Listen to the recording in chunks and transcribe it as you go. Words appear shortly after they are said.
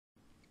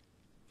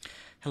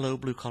Hello,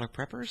 Blue Collar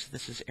Preppers.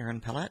 This is Aaron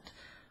Pellet.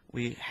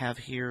 We have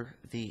here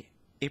the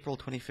April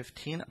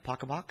 2015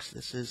 Apocabox.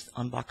 This is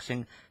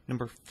unboxing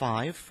number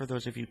 5 for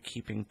those of you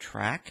keeping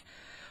track.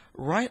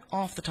 Right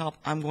off the top,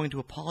 I'm going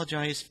to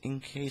apologize in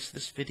case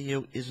this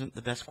video isn't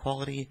the best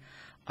quality.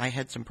 I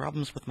had some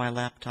problems with my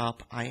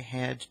laptop. I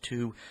had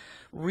to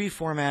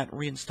reformat,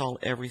 reinstall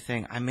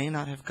everything. I may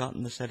not have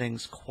gotten the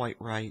settings quite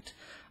right.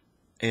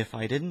 If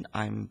I didn't,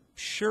 I'm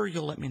sure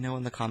you'll let me know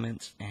in the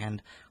comments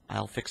and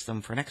I'll fix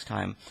them for next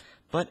time.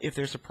 But if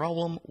there's a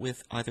problem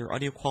with either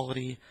audio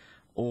quality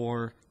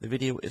or the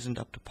video isn't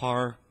up to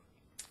par,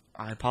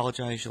 I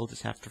apologize. You'll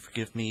just have to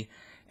forgive me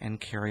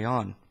and carry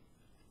on.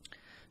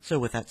 So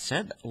with that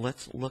said,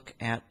 let's look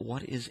at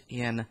what is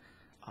in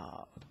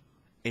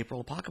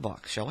April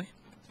Apocabox, shall we?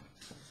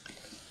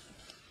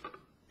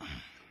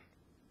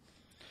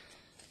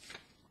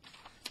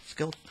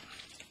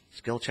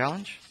 Skill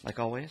challenge, like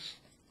always.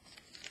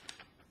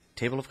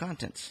 Table of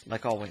contents,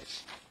 like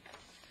always.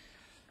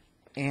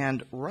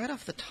 And right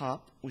off the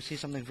top, we see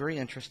something very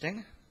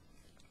interesting.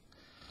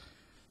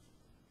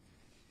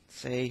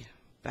 It's a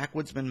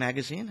Backwoodsman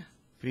magazine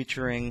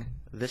featuring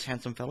this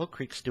handsome fellow,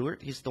 Creek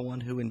Stewart. He's the one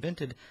who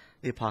invented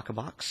the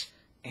Apocabox,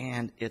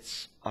 and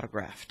it's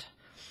autographed.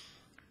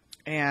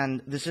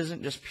 And this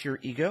isn't just pure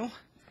ego.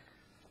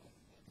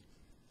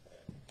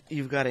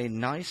 You've got a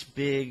nice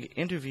big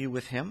interview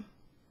with him.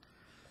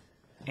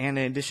 And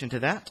in addition to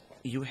that,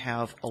 you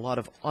have a lot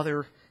of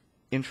other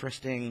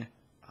interesting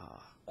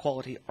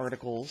quality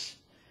articles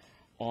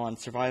on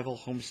survival,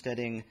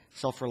 homesteading,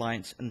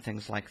 self-reliance, and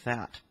things like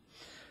that.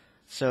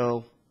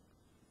 So,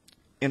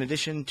 in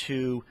addition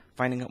to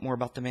finding out more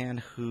about the man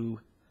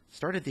who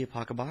started the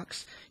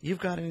Apocabox,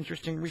 you've got an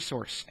interesting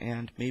resource,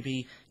 and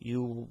maybe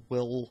you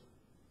will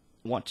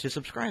want to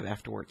subscribe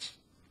afterwards.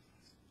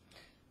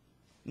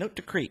 Note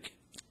to Creek,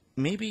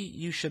 maybe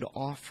you should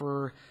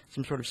offer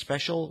some sort of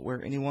special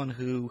where anyone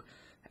who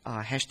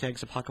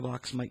hashtags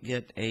Apocabox might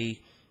get a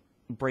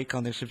break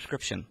on their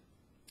subscription.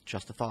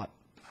 Just a thought.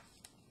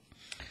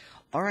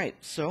 Alright,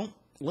 so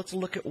let's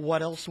look at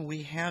what else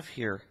we have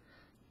here.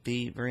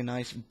 The very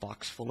nice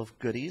box full of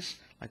goodies,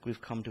 like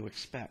we've come to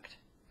expect.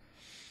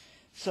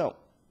 So,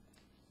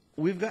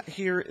 we've got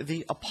here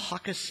the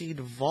Apocaseed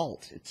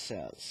Vault, it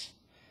says.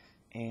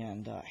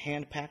 And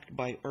hand-packed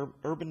by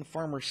Urban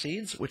Farmer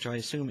Seeds, which I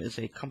assume is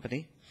a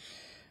company.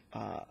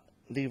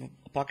 The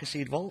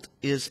Apocaseed Vault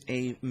is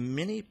a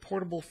mini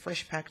portable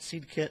fresh-packed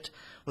seed kit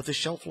with a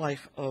shelf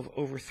life of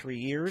over 3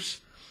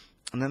 years.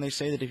 And then they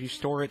say that if you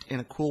store it in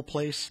a cool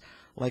place,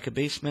 like a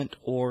basement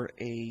or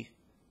a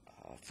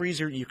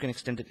freezer, you can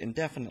extend it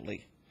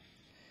indefinitely.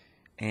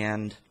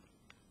 And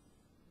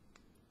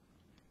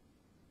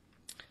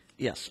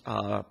yes,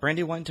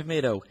 Brandywine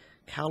Tomato,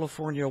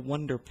 California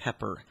Wonder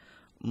Pepper,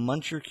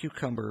 Muncher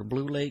Cucumber,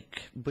 Blue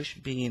Lake Bush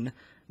Bean,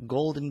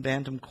 Golden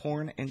Bantam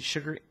Corn, and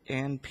Sugar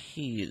and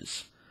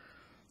Peas.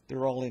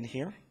 They're all in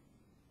here.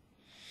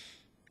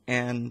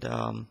 And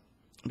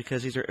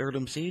because these are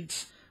heirloom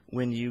seeds,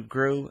 when you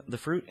grow the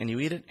fruit and you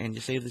eat it and you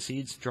save the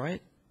seeds, dry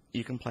it,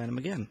 you can plant them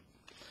again.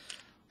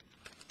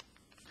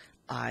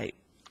 I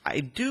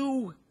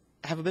do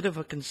have a bit of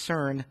a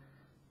concern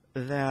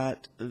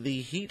that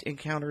the heat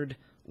encountered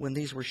when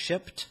these were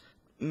shipped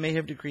may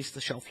have decreased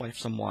the shelf life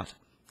somewhat.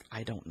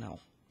 I don't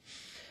know.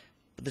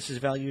 But this is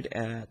valued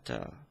at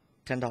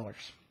 $10.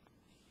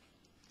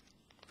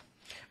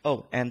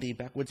 Oh, and the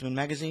Backwoodsman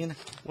magazine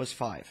was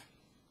 $5.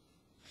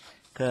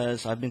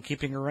 Because I've been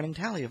keeping a running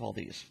tally of all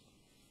these.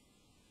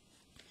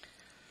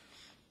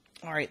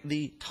 Alright,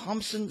 the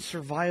Thompson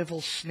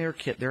Survival Snare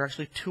Kit. There are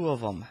actually 2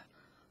 of them.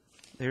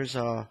 There's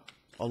a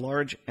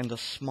large and a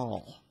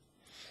small.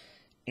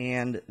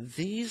 And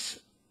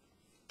these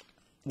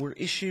were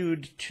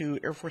issued to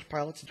Air Force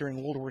pilots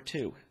during World War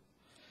II.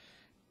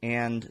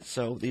 And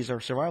so these are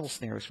survival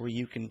snares where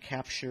you can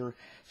capture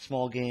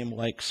small game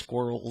like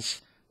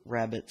squirrels,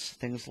 rabbits,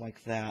 things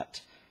like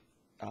that.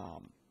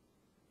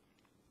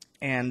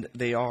 And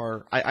they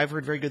are, I've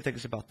heard very good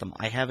things about them.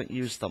 I haven't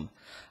used them.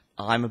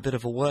 I'm a bit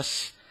of a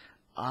wuss.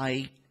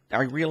 I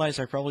realize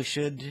I probably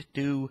should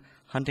do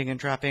hunting and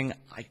trapping.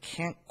 I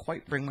can't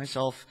quite bring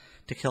myself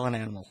to kill an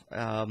animal.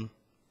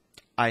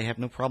 I have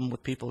no problem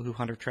with people who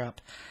hunt or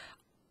trap.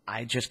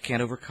 I just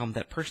can't overcome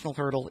that personal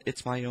hurdle.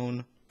 It's my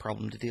own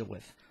problem to deal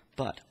with.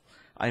 But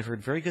I've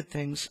heard very good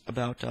things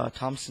about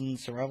Thompson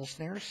survival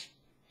snares,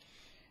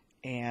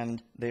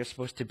 and they're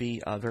supposed to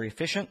be very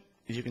efficient.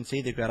 As you can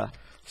see, they've got a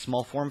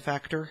small form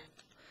factor.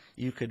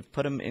 You could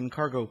put them in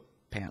cargo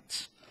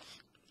pants.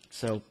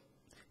 So,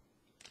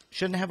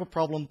 shouldn't have a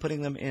problem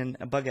putting them in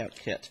a bug-out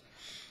kit.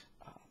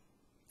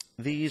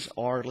 These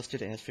are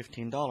listed as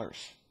 $15.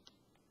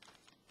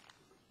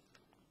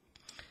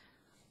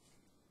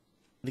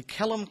 The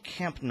Kellum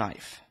Camp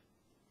Knife.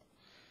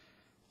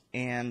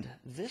 And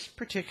this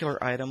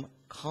particular item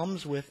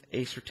comes with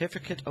a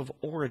certificate of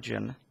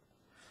origin.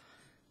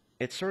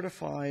 It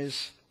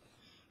certifies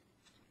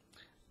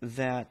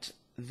that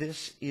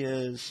this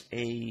is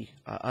an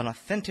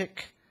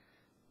authentic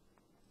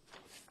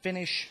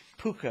Finnish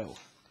puukko.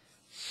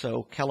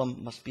 so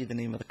Kellum must be the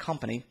name of the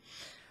company,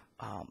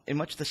 in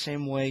much the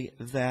same way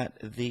that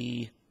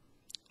the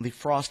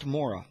Frost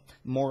Mora.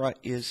 Mora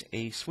is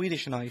a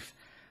Swedish knife,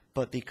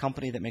 but the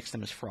company that makes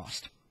them is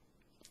Frost.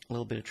 A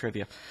little bit of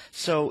trivia.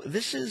 So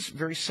this is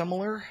very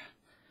similar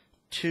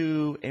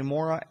to a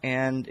Mora,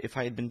 and if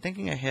I had been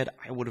thinking ahead,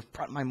 I would have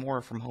brought my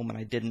Mora from home, and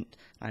I didn't.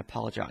 I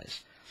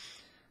apologize.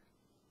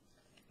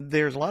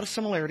 There's a lot of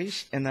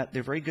similarities in that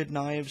they're very good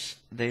knives.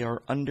 They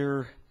are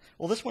under,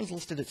 well, this one's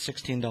listed at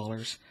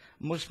 $16.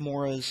 Most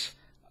Moras,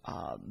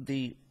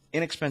 the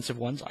inexpensive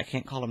ones, I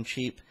can't call them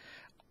cheap,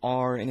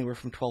 are anywhere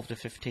from $12 to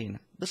 $15.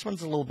 This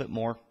one's a little bit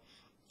more.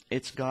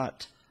 It's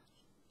got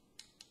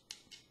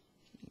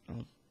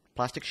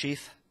plastic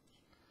sheath,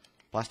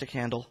 plastic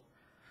handle.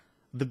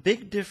 The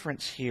big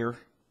difference here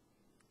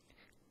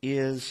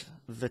is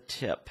the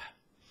tip.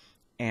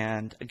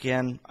 And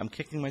again, I'm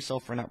kicking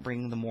myself for not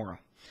bringing the Mora,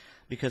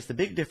 because the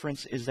big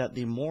difference is that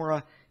the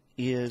Mora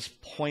is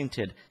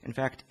pointed. In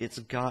fact, it's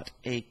got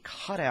a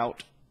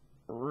cutout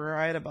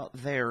right about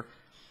there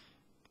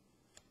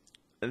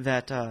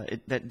that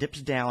that dips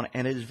down,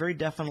 and it is very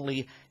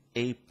definitely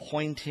a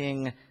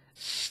pointing,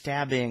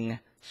 stabbing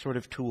sort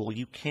of tool.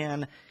 You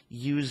can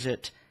use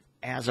it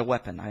as a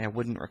weapon. I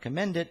wouldn't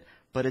recommend it,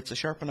 but it's a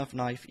sharp enough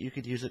knife you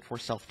could use it for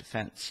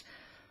self-defense.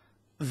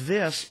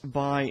 This,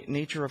 by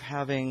nature of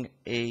having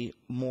a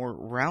more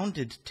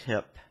rounded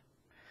tip,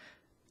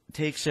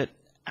 takes it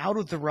out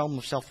of the realm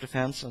of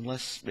self-defense,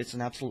 unless it's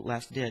an absolute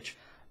last ditch,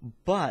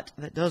 but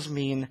that does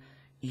mean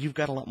you've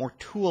got a lot more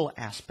tool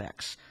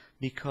aspects,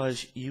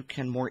 because you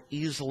can more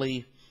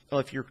easily, well,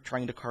 if you're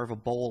trying to carve a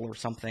bowl or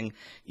something,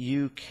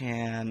 you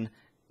can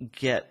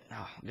get,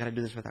 I've got to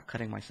do this without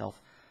cutting myself,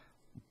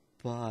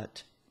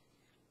 but,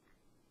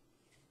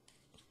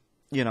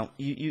 you know,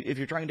 if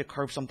you're trying to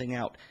carve something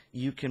out,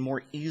 you can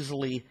more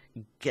easily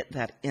get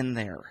that in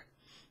there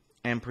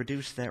and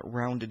produce that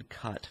rounded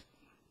cut.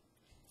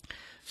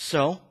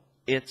 So,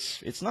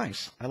 it's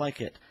nice. I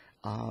like it.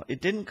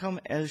 It didn't come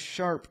as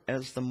sharp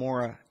as the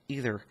Mora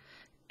either,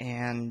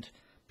 and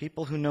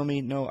people who know me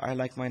know I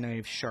like my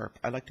knives sharp.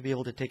 I like to be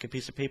able to take a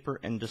piece of paper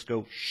and just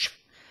go shh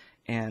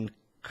and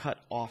cut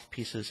off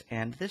pieces,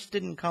 and this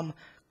didn't come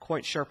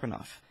quite sharp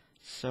enough.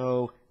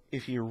 So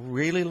if you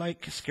really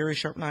like scary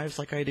sharp knives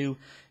like I do,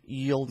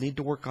 you'll need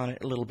to work on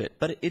it a little bit.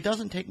 But it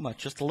doesn't take much,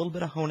 just a little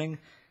bit of honing,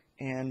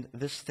 and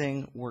this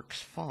thing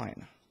works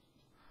fine.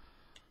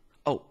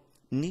 Oh,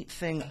 neat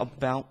thing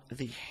about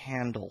the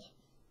handle.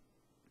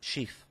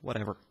 Sheath,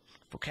 whatever.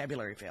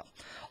 Vocabulary fail.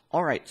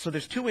 All right, so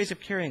there's two ways of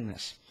carrying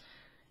this.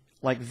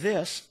 Like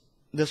this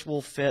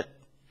will fit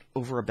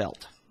over a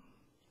belt.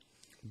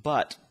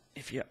 But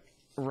if you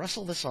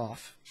wrestle this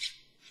off,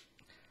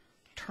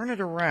 turn it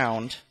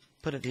around,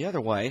 put it the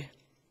other way.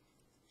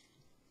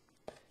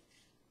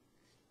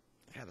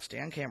 I have to stay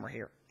on camera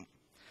here.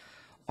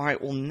 All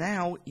right, well,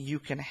 now you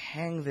can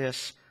hang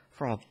this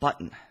from a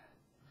button.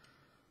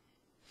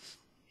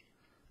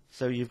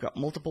 So you've got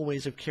multiple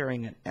ways of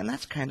carrying it, and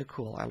that's kind of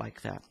cool. I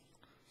like that.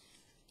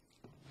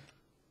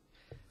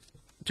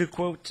 To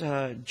quote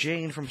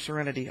Jane from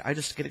Serenity, I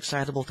just get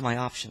excitable to my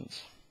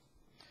options.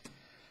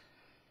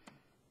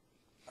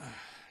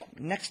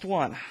 Next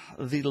one,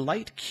 the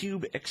Light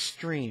Cube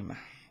Extreme.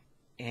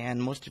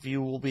 And most of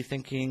you will be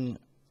thinking,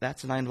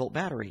 that's a 9-volt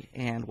battery.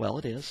 And, well,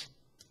 it is.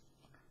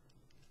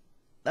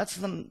 That's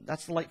the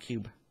Light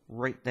Cube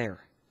right there.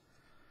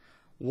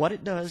 What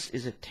it does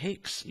is it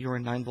takes your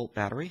 9-volt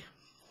battery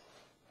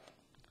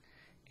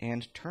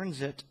and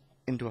turns it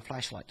into a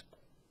flashlight.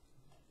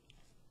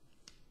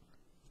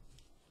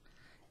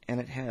 And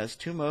it has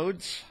two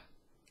modes.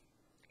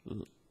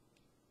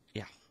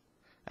 Yeah,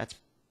 that's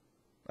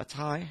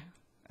high,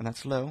 and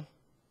that's low.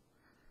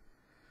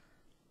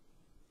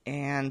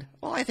 And,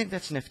 well, I think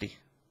that's nifty.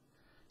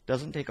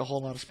 Doesn't take a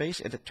whole lot of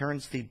space. It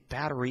turns the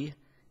battery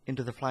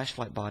into the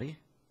flashlight body.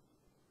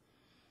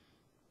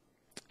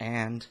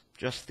 And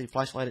just the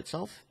flashlight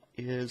itself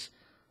is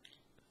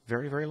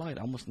very, very light,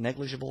 almost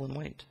negligible in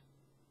weight.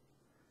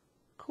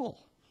 Cool.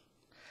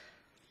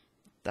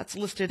 That's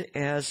listed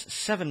as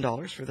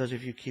 $7 for those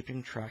of you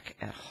keeping track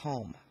at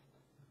home.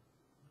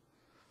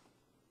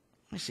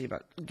 Let me see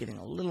about getting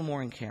a little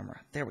more in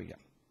camera. There we go.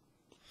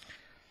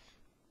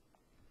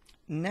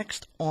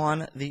 Next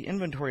on the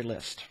inventory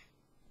list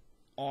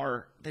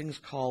are things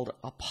called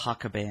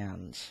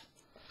Apocabands.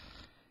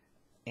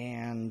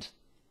 And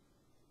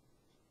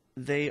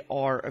they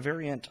are a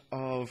variant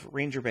of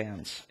Ranger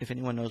bands, if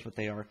anyone knows what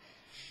they are.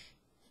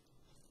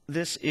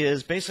 This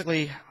is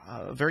basically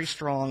very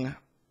strong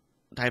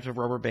types of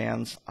rubber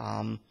bands.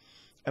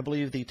 I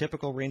believe the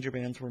typical Ranger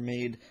bands were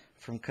made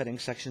from cutting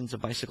sections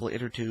of bicycle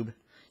inner tube.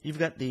 You've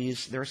got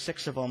these. There are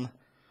 6 of them.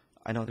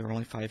 I know there are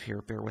only 5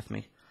 here. Bear with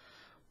me.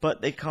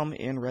 But they come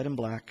in red and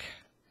black.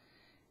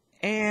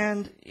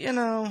 And, you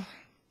know,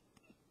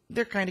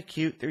 they're kind of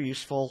cute. They're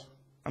useful.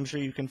 I'm sure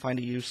you can find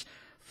a use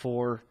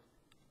for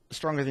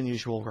stronger than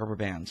usual rubber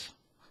bands.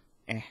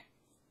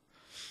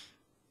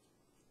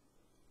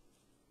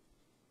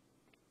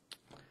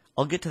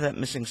 I'll get to that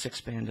missing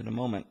 6 band in a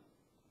moment.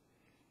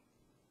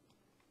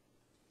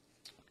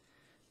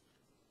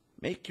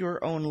 Make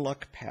your own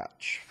luck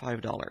patch,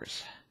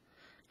 $5.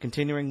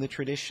 Continuing the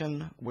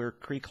tradition where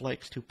Creek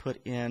likes to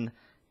put in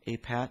a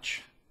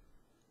patch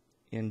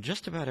in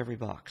just about every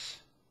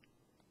box.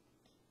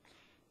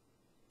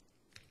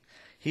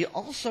 He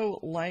also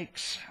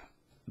likes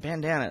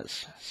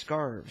bandanas,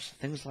 scarves,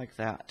 things like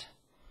that.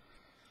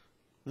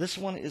 This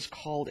one is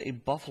called a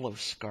buffalo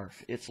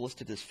scarf. It's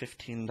listed as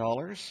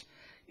 $15.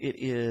 It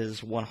is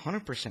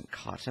 100%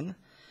 cotton.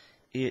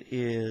 It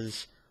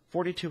is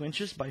 42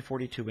 inches by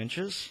 42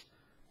 inches.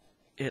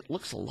 It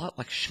looks a lot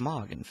like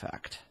schmog, in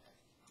fact.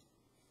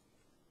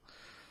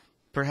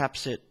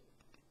 Perhaps it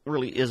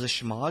really is a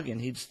schmog,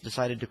 and he's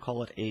decided to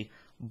call it a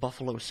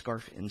buffalo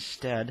scarf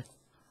instead.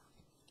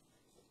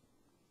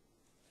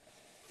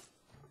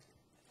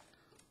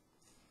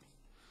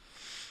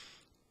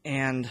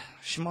 And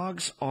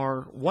schmogs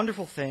are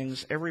wonderful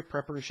things. Every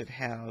prepper should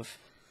have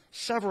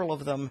several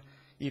of them.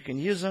 You can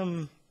use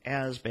them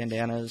as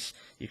bandanas.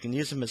 You can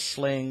use them as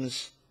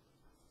slings.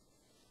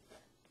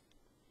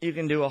 You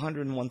can do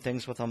 101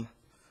 things with them.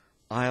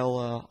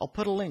 I'll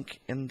put a link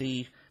in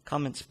the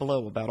comments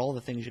below about all the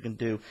things you can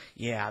do.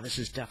 Yeah, this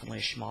is definitely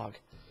a schmog.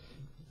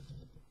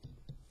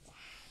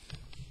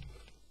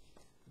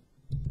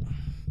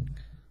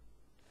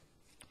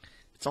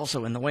 It's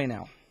also in the way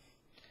now.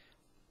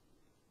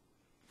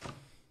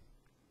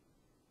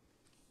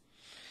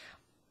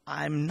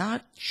 I'm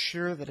not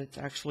sure that it's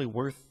actually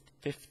worth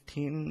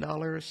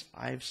 $15.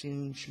 I've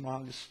seen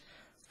schmogs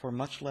for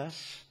much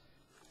less.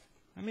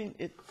 I mean,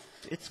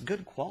 it's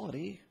good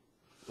quality.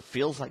 It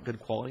feels like good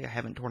quality. I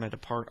haven't torn it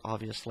apart,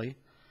 obviously.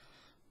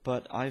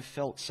 But I've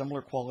felt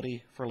similar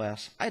quality for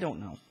less. I don't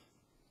know.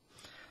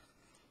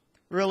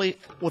 Really,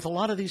 with a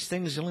lot of these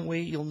things, the only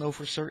way you'll know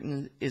for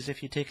certain is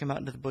if you take them out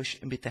into the bush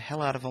and beat the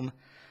hell out of them.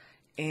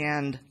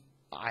 And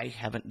I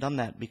haven't done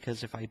that,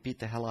 because if I beat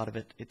the hell out of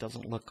it, it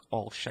doesn't look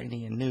all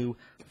shiny and new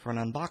for an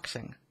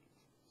unboxing.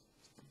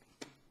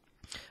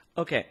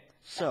 Okay,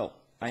 so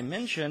I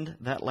mentioned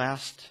that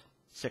last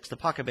sixth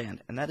Apocabox,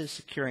 and that is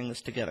securing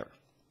this together.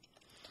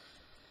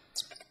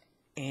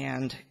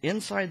 And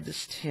inside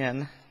this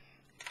tin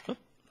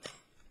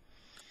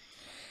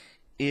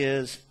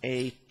is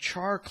a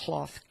char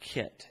cloth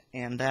kit,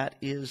 and that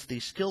is the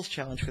skills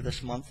challenge for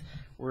this month,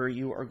 where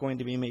you are going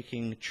to be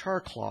making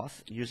char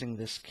cloth using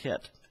this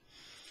kit.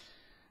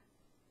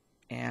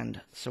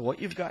 And so what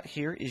you've got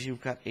here is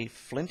you've got a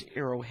flint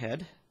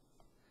arrowhead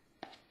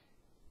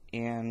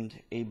and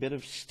a bit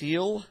of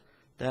steel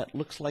that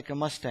looks like a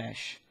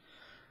mustache,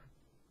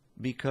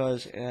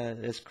 because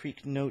as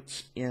Creek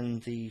notes in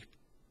the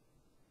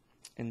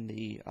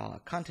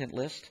content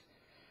list,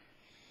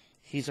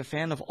 he's a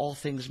fan of all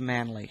things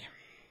manly.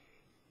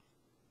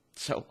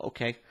 So,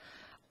 okay.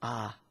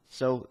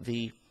 So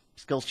the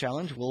skills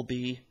challenge will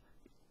be,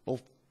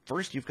 well,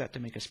 first you've got to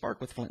make a spark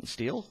with flint and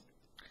steel.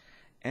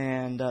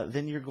 And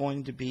then you're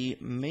going to be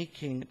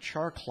making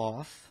char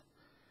cloth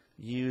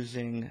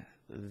using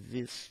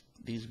these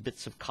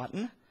bits of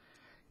cotton.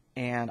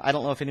 And I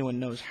don't know if anyone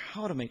knows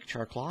how to make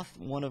char cloth.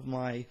 One of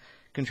my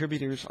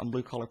contributors on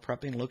Blue Collar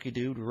Prepping, Loki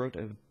Dude, wrote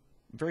a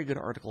very good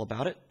article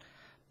about it.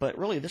 But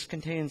really, this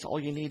contains all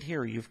you need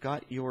here. You've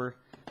got your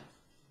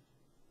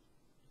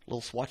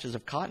little swatches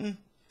of cotton,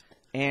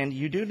 and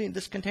you do need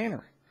this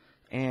container.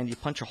 And you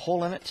punch a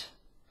hole in it,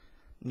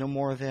 no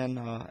more than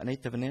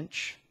 1/8 of an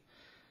inch.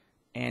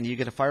 And you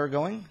get a fire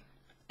going,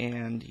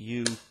 and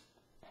you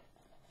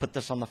put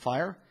this on the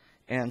fire,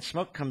 and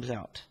smoke comes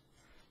out.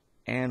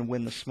 And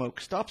when the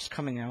smoke stops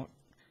coming out,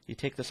 you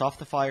take this off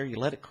the fire, you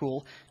let it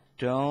cool.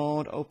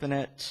 Don't open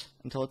it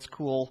until it's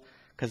cool,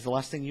 because the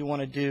last thing you want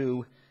to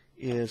do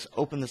is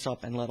open this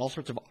up and let all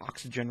sorts of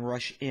oxygen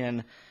rush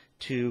in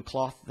to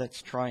cloth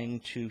that's trying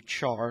to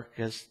char,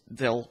 because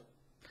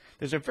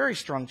there's a very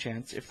strong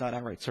chance, if not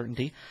outright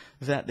certainty,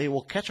 that they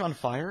will catch on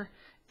fire,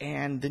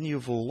 and then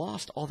you've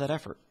lost all that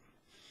effort.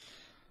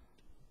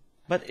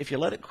 But if you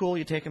let it cool,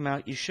 you take them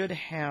out, you should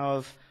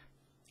have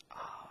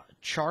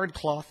charred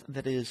cloth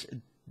that is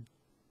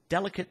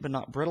delicate but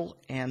not brittle,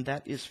 and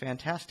that is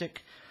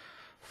fantastic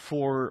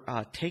for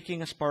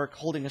taking a spark,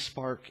 holding a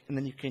spark, and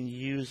then you can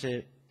use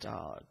it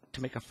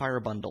to make a fire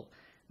bundle.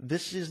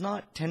 This is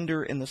not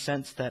tender in the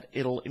sense that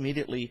it'll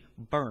immediately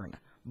burn,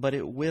 but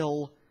it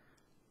will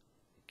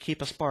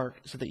keep a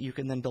spark so that you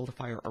can then build a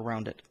fire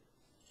around it.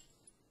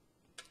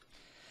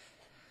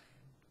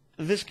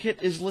 This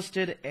kit is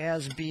listed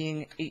as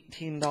being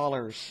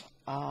 $18.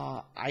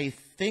 I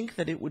think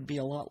that it would be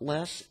a lot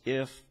less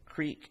if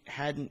Creek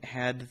hadn't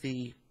had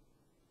the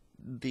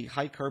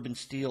high carbon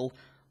steel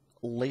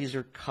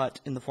laser cut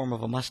in the form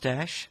of a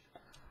mustache.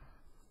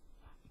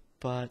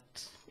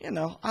 But, you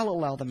know, I'll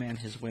allow the man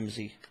his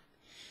whimsy.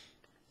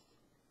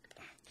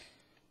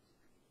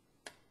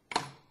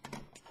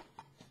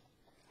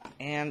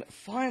 And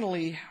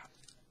finally,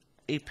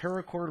 a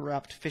paracord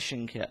wrapped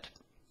fishing kit.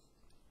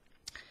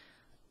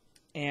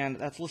 And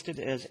that's listed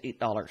as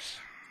 $8.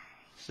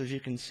 So as you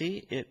can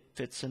see, it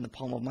fits in the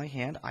palm of my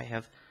hand. I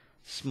have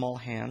small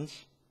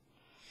hands.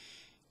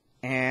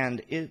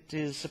 And it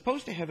is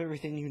supposed to have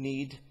everything you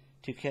need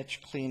to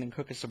catch, clean, and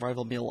cook a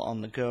survival meal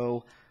on the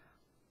go.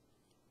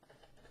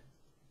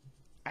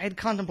 I had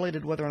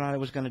contemplated whether or not I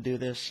was going to do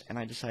this, and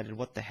I decided,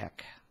 what the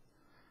heck.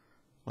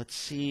 Let's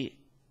see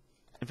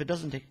if it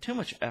doesn't take too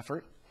much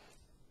effort.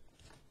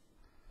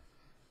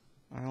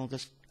 I'll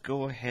just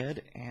go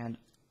ahead and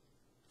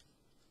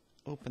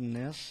open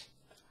this.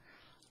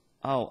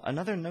 Oh,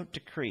 another note to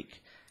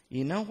Creek.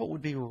 You know what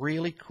would be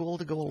really cool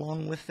to go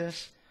along with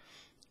this?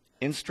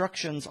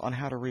 Instructions on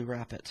how to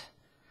rewrap it.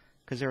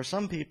 Because there are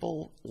some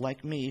people,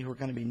 like me, who are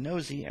going to be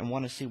nosy and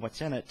want to see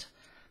what's in it,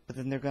 but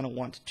then they're going to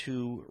want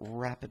to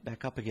wrap it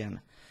back up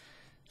again.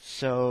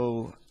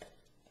 So,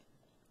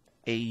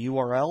 a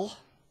URL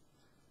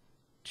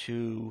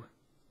to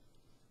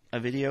a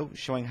video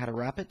showing how to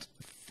wrap it,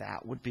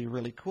 that would be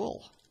really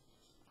cool.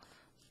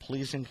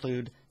 Please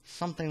include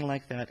something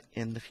like that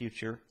in the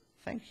future.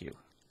 Thank you.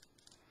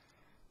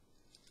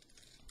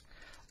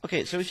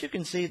 Okay, so as you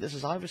can see, this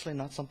is obviously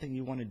not something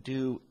you want to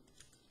do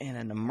in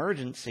an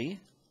emergency.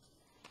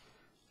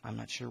 I'm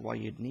not sure why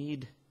you'd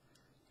need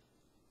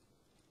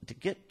to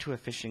get to a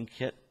fishing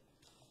kit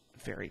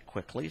very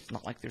quickly. It's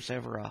not like there's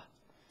ever a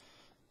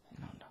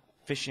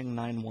fishing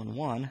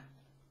 911,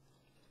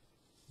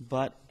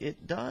 but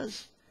it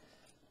does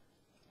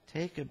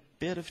take a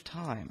bit of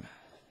time.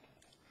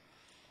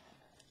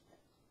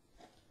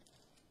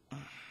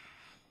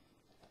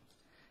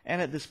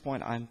 And at this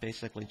point, I'm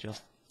basically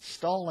just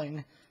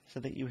stalling so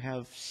that you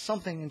have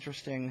something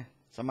interesting,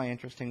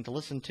 semi-interesting to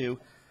listen to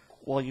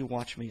while you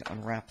watch me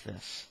unwrap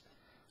this.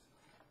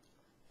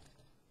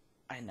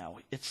 I know,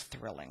 it's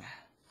thrilling.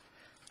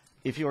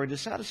 If you are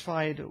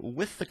dissatisfied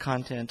with the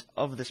content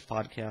of this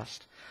podcast,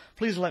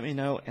 please let me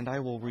know and I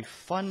will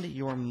refund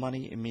your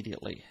money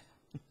immediately.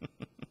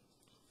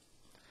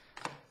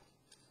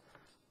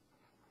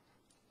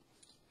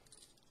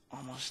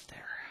 Almost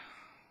there.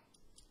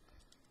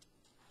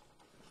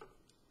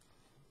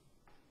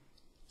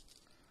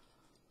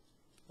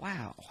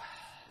 Wow.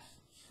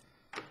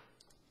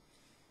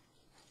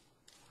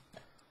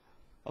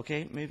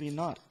 Okay, maybe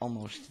not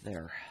almost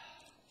there.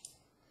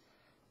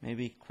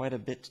 Maybe quite a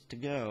bit to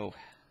go.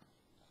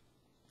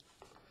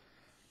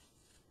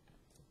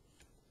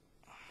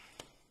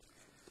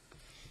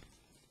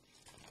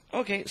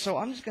 Okay, so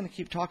I'm just going to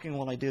keep talking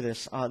while I do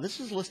this. This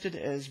is listed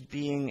as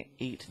being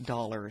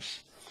 $8.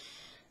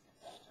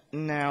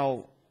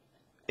 Now,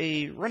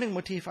 a running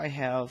motif I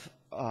have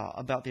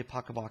about the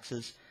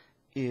Apocaboxes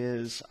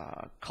is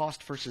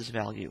cost versus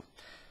value.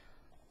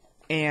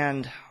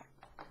 And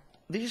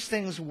these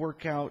things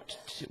work out,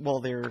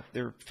 well, they're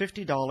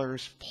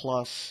 $50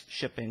 plus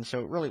shipping, so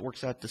it really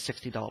works out to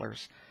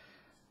 $60.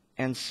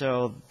 And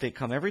so they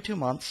come every 2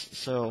 months,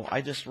 so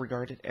I just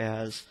regard it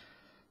as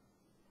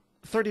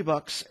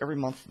 $30 every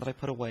month that I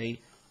put away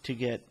to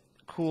get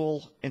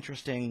cool,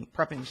 interesting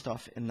prepping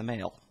stuff in the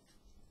mail.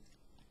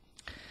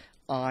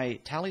 I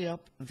tally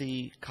up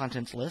the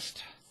contents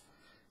list,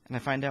 and I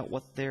find out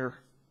what they're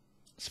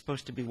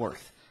supposed to be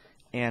worth.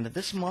 And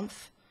this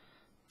month,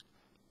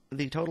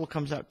 the total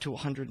comes out to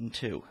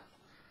 102,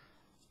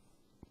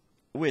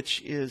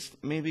 which is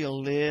maybe a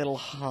little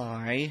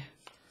high.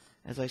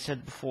 As I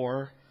said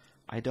before,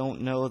 I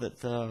don't know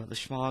that the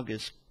schmog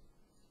is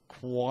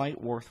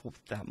quite worth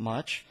that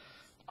much.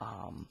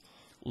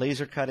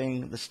 Laser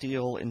cutting the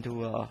steel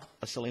into a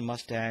silly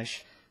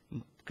mustache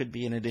could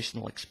be an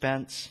additional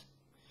expense.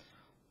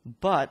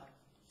 But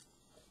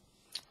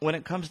when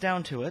it comes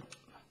down to it,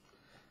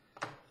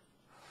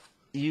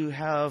 you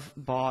have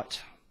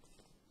bought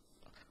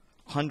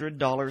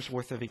 $100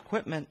 worth of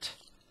equipment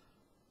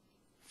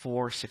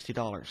for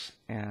 $60.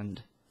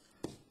 And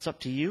it's up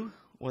to you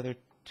whether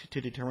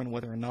to determine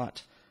whether or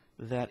not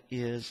that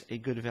is a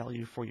good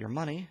value for your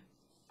money.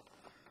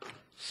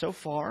 So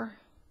far,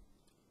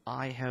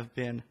 I have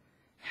been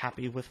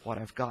happy with what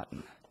I've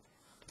gotten.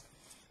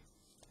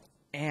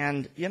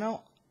 And, you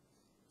know,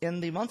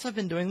 in the months I've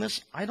been doing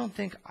this, I don't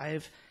think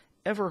I've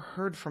ever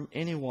heard from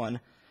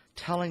anyone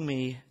telling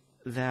me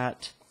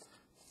that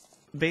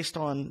based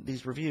on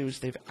these reviews,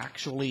 they've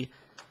actually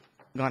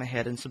gone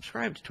ahead and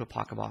subscribed to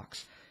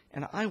Apocabox.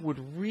 And I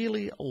would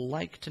really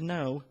like to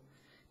know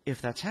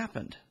if that's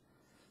happened.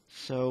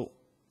 So,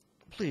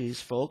 please,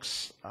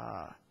 folks,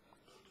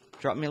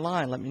 drop me a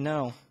line, let me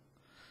know.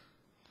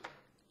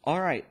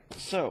 Alright,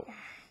 so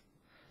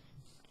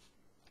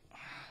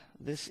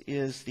this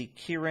is the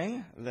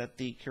keyring that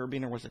the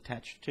carabiner was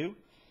attached to.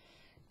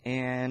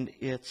 And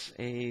it's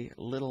a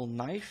little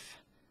knife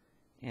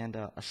and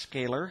a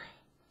scaler.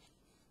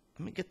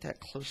 Let me get that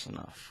close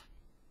enough.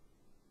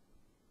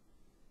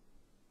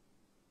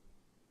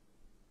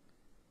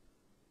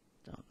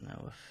 Don't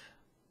know if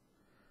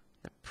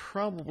that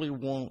probably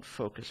won't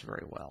focus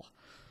very well,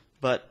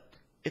 but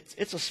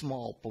it's a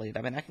small blade.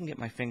 I mean, I can get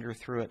my finger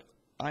through it.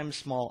 I'm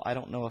small. I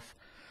don't know if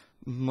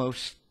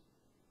most,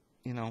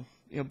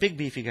 big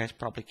beefy guys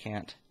probably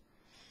can't.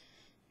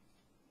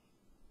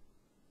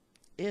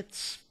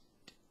 It's,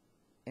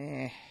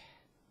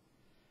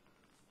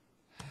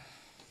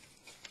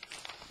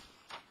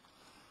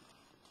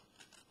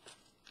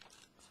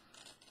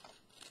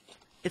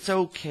 It's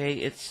okay.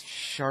 It's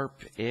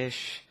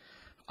sharp-ish.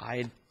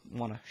 I'd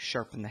want to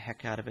sharpen the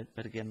heck out of it,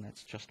 but again,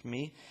 that's just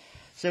me.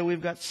 So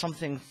we've got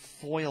something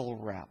foil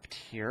wrapped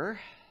here.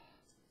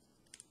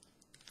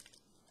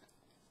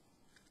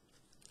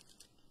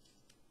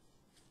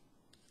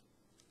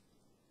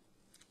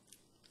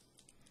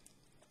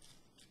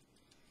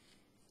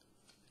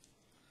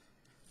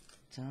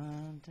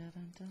 Dun, dun,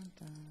 dun, dun,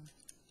 dun.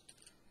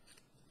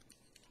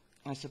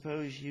 I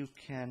suppose you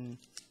can,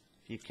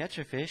 if you catch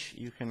a fish,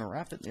 you can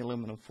wrap it in the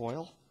aluminum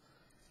foil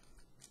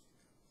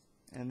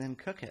and then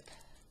cook it.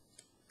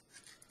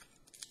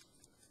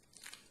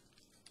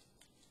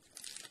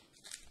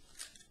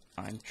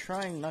 I'm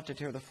trying not to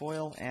tear the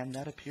foil, and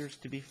that appears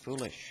to be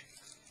foolish.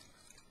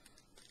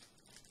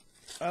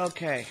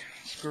 Okay,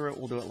 screw it,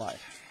 we'll do it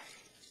live.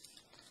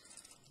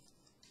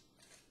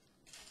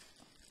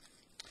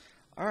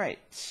 Alright,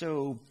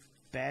 so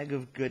bag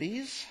of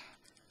goodies.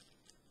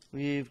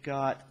 We've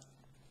got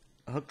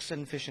hooks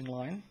and fishing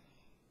line.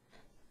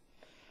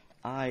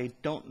 I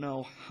don't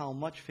know how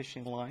much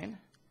fishing line.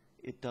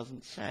 It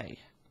doesn't say.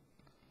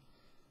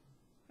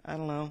 I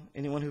don't know.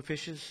 Anyone who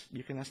fishes,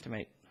 you can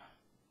estimate.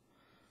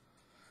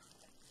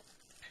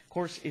 Of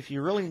course, if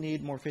you really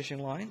need more fishing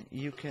line,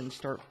 you can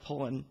start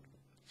pulling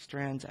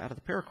strands out of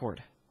the paracord.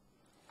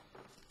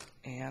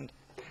 And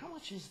how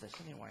much is this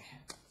anyway?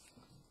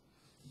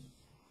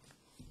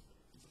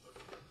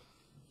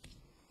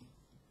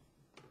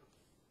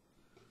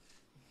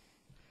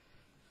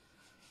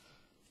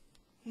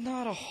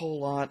 Not a whole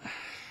lot.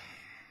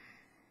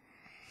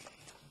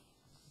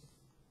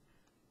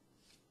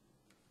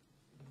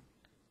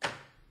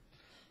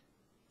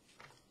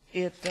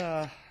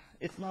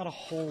 It's not a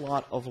whole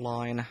lot of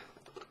line.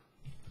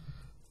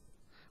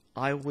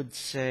 I would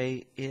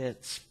say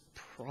it's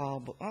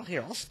probably... Oh,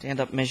 here, I'll stand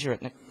up, measure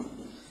it.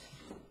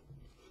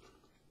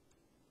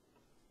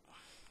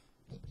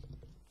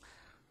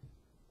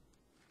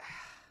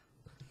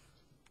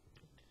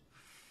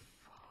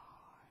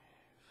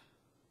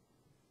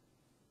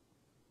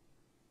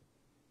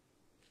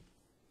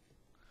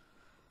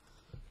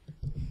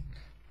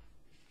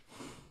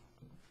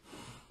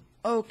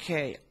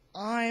 Okay,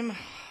 I'm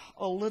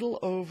a little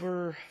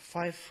over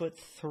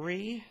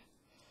 5'3".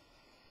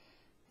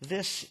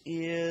 This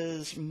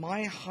is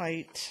my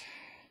height.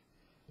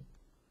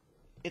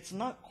 It's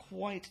not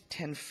quite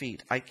 10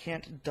 feet. I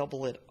can't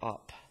double it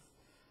up.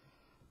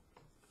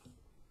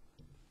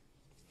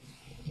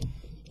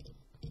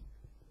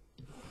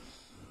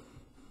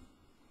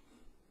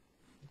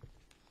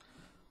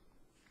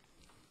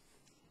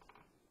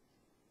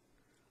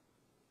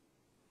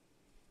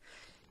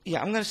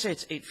 Yeah, I'm going to say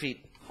it's 8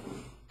 feet,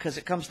 because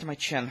it comes to my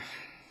chin.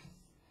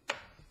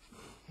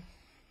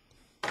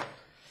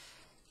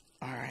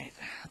 All right,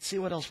 let's see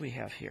what else we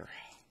have here.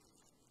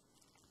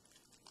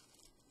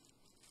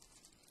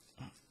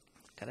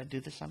 Gotta do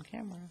this on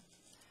camera.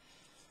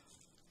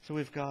 So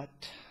we've got,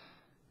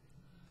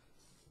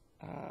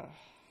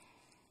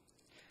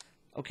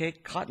 okay,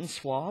 cotton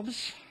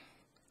swabs.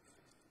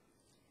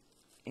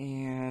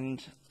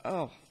 And,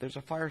 oh, there's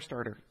a fire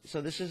starter.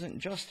 So this isn't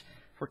just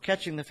for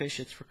catching the fish,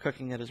 it's for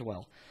cooking it as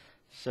well.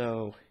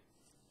 So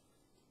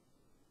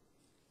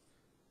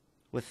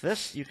with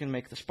this, you can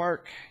make the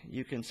spark,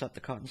 you can set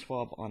the cotton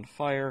swab on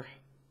fire,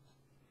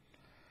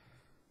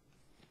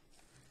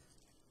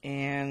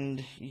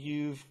 and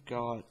you've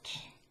got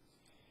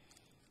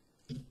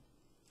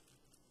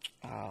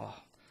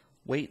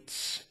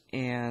weights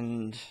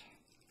and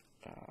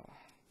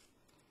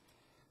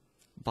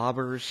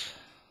bobbers,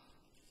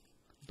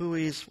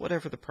 buoys,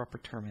 whatever the proper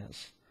term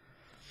is.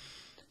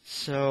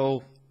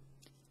 So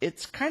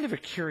it's kind of a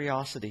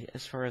curiosity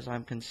as far as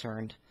I'm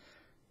concerned.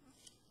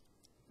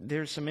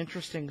 There's some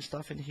interesting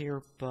stuff in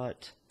here,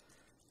 but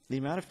the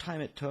amount of time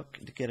it took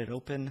to get it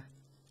open,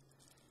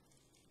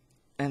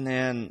 and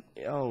then,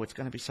 oh, it's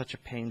going to be such a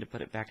pain to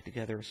put it back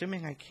together,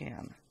 assuming I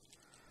can.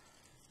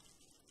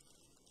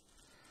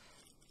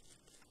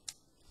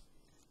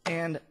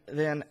 And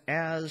then,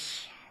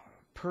 as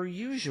per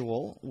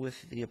usual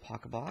with the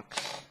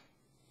Apocabox,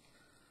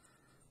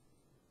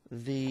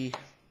 the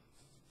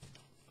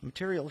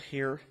material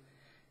here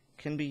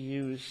can be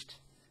used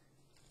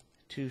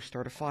to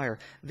start a fire.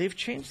 They've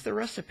changed the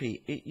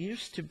recipe. It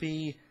used to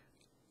be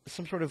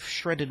some sort of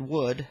shredded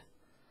wood,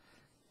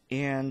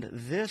 and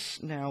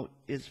this now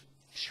is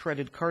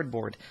shredded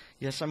cardboard.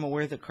 Yes, I'm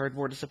aware that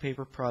cardboard is a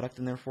paper product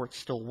and therefore it's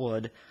still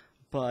wood,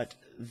 but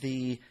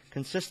the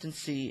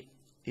consistency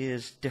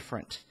is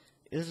different.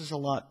 This is a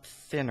lot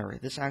thinner.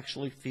 This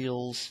actually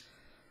feels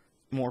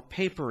more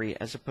papery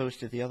as opposed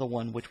to the other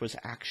one, which was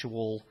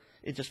actual,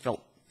 it just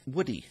felt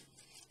woody.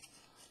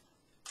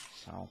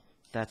 So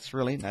that's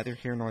really neither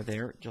here nor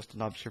there, just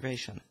an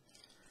observation.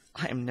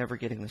 I am never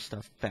getting this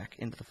stuff back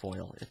into the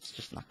foil. It's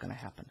just not going to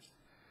happen.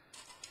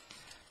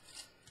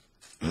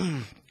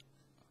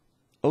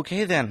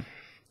 Okay then,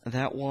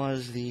 that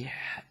was the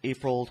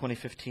April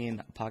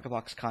 2015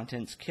 Apocabox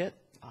Contents Kit.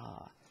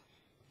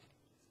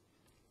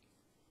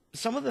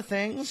 Some of the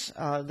things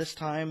this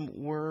time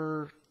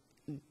were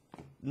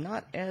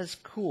not as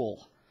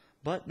cool,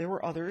 but there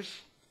were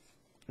others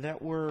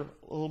that were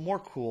a little more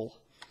cool.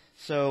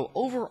 So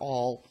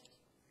overall,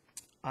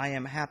 I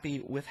am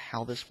happy with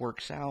how this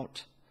works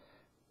out.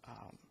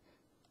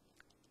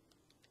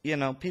 You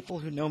know, people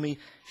who know me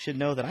should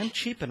know that I'm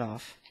cheap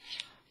enough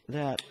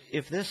that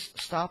if this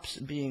stops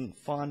being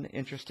fun,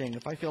 interesting,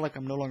 if I feel like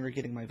I'm no longer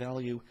getting my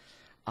value,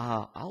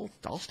 I'll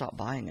stop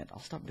buying it.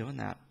 I'll stop doing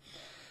that.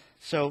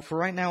 So for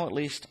right now, at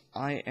least,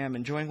 I am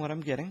enjoying what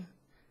I'm getting,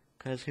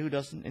 because who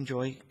doesn't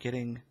enjoy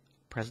getting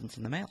presents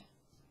in the mail?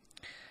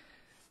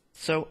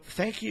 So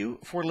thank you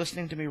for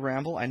listening to me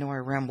ramble. I know I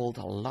rambled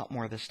a lot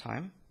more this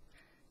time.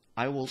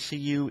 I will see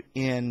you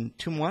in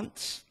 2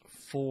 months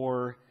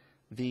for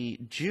the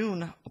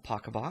June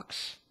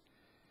Apocabox.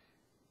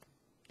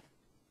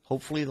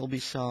 Hopefully there'll be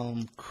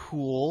some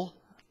cool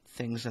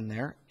things in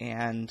there,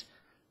 and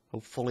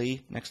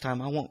hopefully next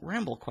time I won't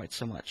ramble quite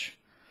so much.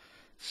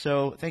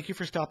 So thank you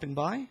for stopping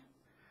by.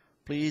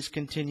 Please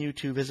continue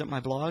to visit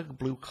my blog,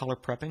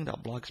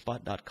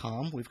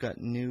 bluecollarprepping.blogspot.com. We've got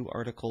new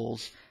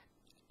articles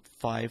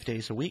 5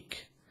 days a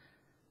week.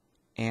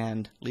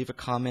 And leave a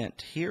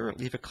comment here,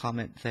 leave a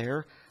comment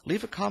there.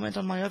 Leave a comment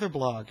on my other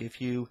blog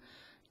if you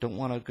don't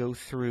want to go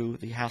through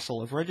the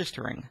hassle of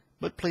registering.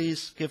 But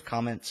please give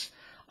comments.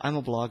 I'm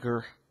a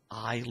blogger.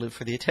 I live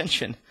for the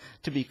attention,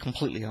 to be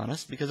completely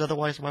honest, because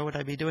otherwise why would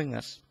I be doing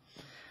this?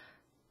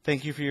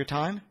 Thank you for your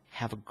time.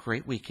 Have a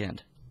great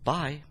weekend.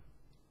 Bye.